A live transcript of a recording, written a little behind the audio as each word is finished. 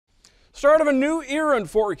Start of a new era in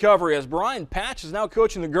Fort Recovery as Brian Patch is now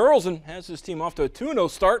coaching the girls and has his team off to a 2-0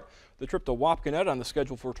 start. The trip to Wapakoneta on the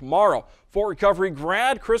schedule for tomorrow. Fort Recovery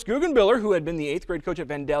grad Chris Guggenbiller, who had been the 8th grade coach at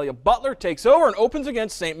Vandalia Butler, takes over and opens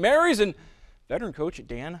against St. Mary's and veteran coach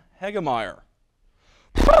Dan Hegemeyer.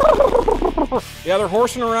 Yeah, they're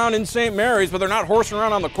horsing around in St. Mary's, but they're not horsing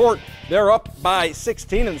around on the court. They're up by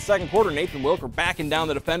 16 in the second quarter. Nathan Wilker backing down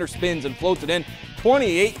the defender, spins and floats it in.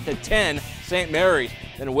 28-10, St. Mary's.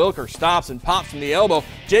 Then Wilker stops and pops from the elbow.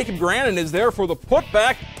 Jacob Grannon is there for the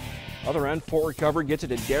putback. Other end, Fort Recovery gets it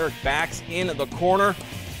to Derek Backs in the corner.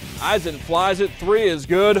 Eisen flies it, 3 is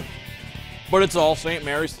good. But it's all St.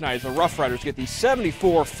 Mary's tonight as the Rough Riders get the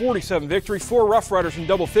 74-47 victory. 4 Rough Riders in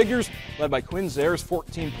double figures, led by Quinn Zares,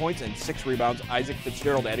 14 points and 6 rebounds. Isaac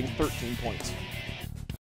Fitzgerald adding 13 points.